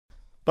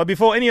But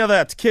before any of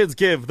that, kids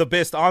give the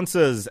best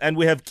answers. And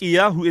we have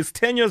Kia, who is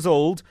 10 years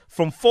old,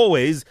 from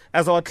Fourways,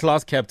 as our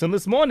class captain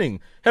this morning.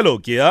 Hello,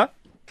 Kia.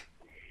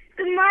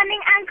 Good morning,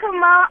 Uncle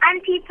Mo,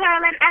 Auntie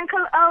Pearl, and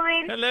Uncle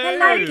Owen.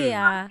 Hello,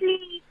 Kia.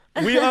 Please.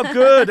 We are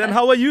good. And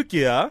how are you,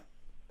 Kia?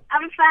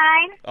 I'm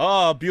fine.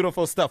 Oh,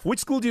 beautiful stuff. Which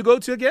school do you go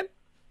to again?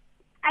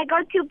 I go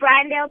to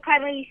Brandale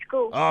Primary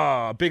School.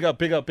 Ah, big up,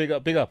 big up, big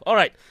up, big up. All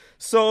right.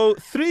 So,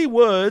 3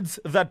 words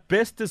that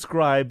best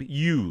describe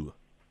you.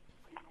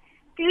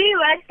 3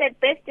 words that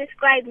best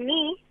describe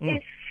me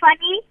is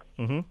funny,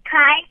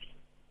 kind,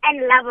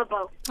 and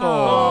lovable.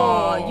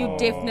 Oh, you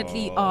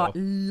definitely are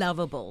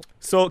lovable.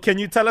 So, can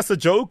you tell us a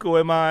joke, or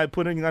am I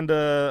putting you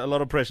under a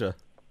lot of pressure?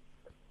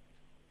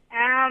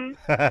 A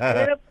little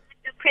bit of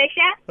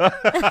pressure.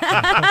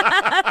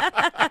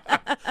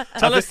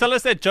 Tell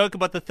us that joke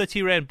about the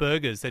 30 Rand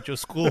burgers at your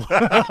school.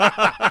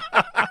 Are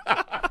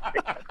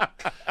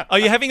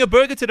you having a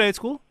burger today at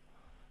school?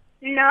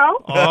 No,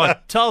 Oh,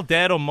 tell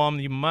dad or mom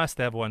you must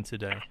have one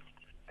today.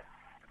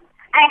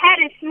 I had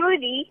a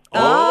smoothie. Oh,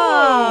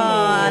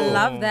 I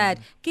love that.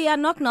 Kia,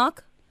 knock,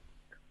 knock.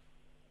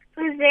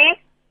 Who's there?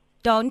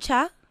 Don't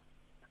ya?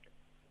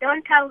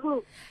 Don't tell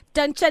who.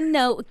 Don't you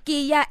know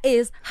Kia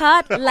is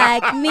hot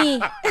like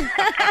me?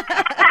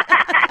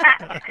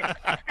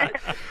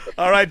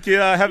 All right,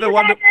 Kia, have a You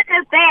wonderful... guys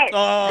are the best.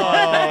 Oh,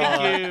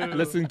 Thank you.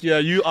 Listen, Kia,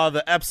 you are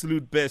the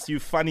absolute best. You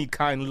funny,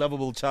 kind,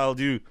 lovable child,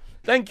 you.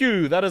 Thank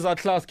you. That is our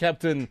class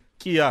captain,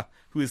 Kia,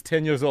 who is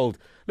 10 years old.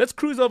 Let's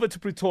cruise over to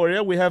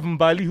Pretoria. We have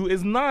Mbali, who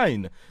is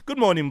 9. Good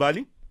morning,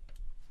 Mbali.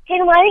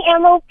 Good morning,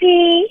 MOP.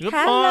 Good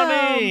Hello,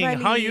 morning.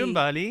 Mbali. How are you,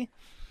 Mbali?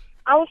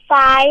 I'm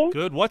fine.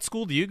 Good. What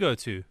school do you go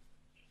to?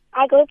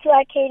 I go to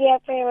Arcadia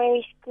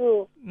Primary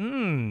School.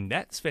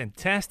 That's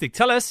fantastic.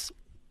 Tell us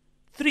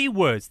 3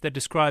 words that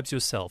describes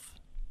yourself.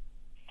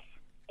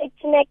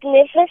 It's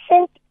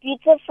magnificent,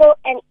 beautiful,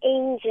 and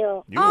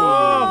angel.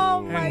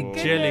 Oh, my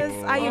Angelic.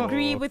 goodness. I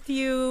agree with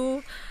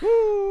you.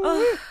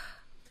 Oh,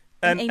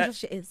 an angel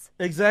she is.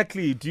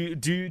 Exactly. Do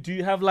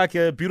you have like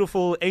a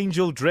beautiful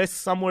angel dress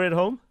somewhere at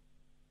home?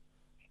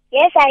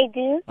 Yes, I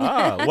do.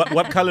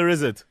 What color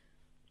is it?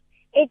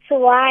 It's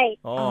white.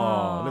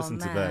 Oh, listen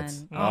to that.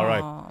 man. All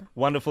right. Aw.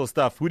 Wonderful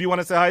stuff. Who do you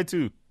want to say hi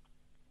to?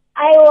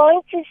 I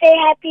want to say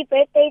happy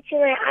birthday to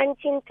my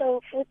auntie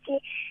Tomfuti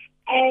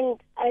and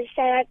a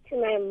shout out to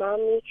my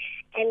mommy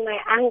and my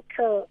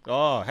uncle.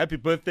 Oh, happy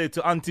birthday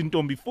to Auntie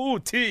Ntombi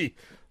Futhi.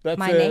 That's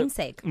My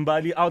namesake.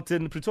 Mbali out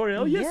in Pretoria.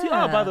 Oh, yes, you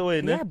are, by the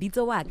way. Ne? Yeah,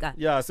 Bito Waka.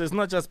 Yeah, so it's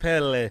not just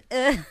Pele.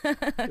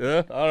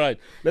 Yeah, all right.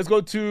 Let's go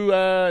to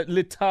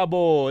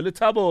Litabo.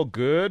 Litabo,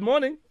 good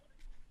morning.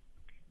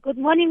 Good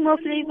morning, Mo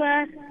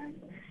Flavor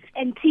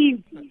and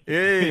team.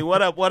 Hey,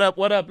 what up,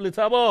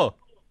 Litabo?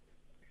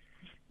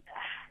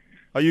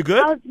 Are you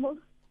good?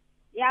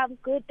 Yeah, I'm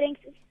good, thanks.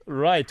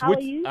 Right. How are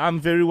you? I'm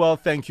very well,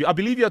 thank you. I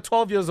believe you're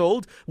 12 years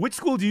old. Which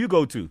school do you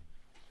go to?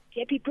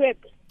 JP Prep.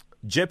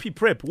 JP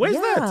Prep. Where's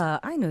that? Yeah,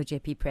 I know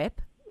JP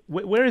Prep.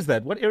 Where is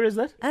that? What area is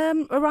that?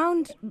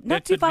 Around,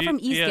 not too far from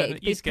Eastgate.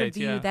 Eastgate, Bedford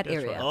View, that that's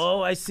area. right.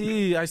 Oh, I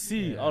see.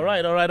 All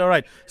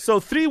right. So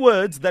 3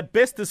 words that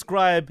best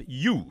describe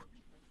you.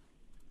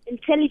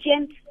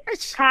 Intelligent,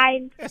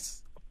 kind,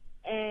 Yes.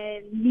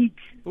 and neat.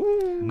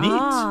 Neat.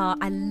 Ah,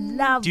 I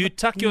love. Do you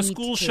tuck your neat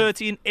school kids.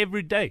 shirt in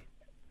every day?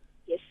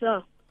 Yes,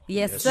 sir.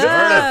 Yes, sir.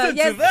 sir. Listen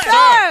Yes, to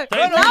that. sir.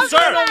 Thank you, Love sir.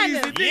 the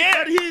man.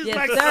 Yeah, he's Yes,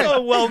 like sir.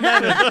 so well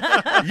mannered.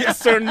 Yes,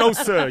 sir. No,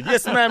 sir.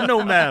 Yes, ma'am.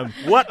 No, ma'am.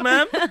 What,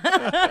 ma'am?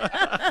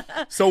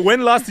 So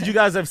when last did you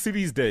guys have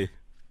CV's Day?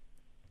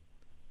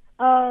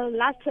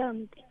 Last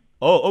term,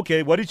 Oh,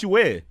 okay. What did you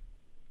wear?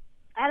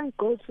 I didn't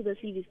go to the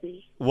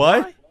CVC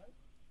Why?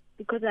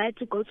 because I had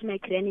to go to my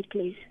granny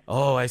place.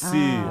 Oh, I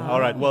see. All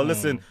right. Well,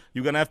 listen,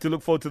 you're going to have to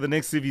look forward to the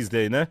next CV's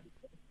Day, ne?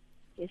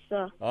 Yes,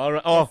 sir. All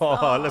right.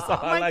 Listen, I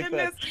my like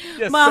goodness. that.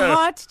 Yes, My sir.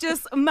 heart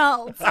just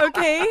melts,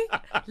 okay?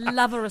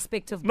 Love a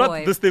respective Not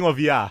boy. this thing of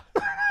yeah.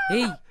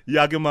 Hey,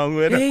 Yeah, ke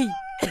mangwena. hey.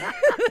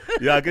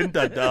 Yeah, ke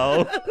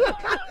ntatao.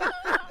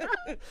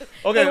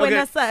 Okay, Hey,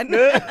 wena, son.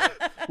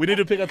 We need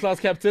to pick a class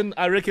captain.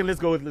 I reckon let's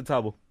go with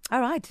Letabo.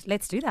 All right,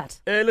 let's do that.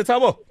 Hey,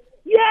 Letabo.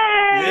 Yay!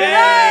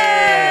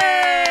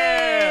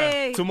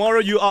 Yay! Tomorrow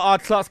you are our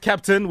class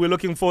captain. We're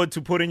looking forward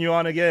to putting you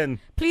on again.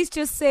 Please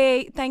just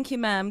say thank you,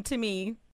 ma'am, to me.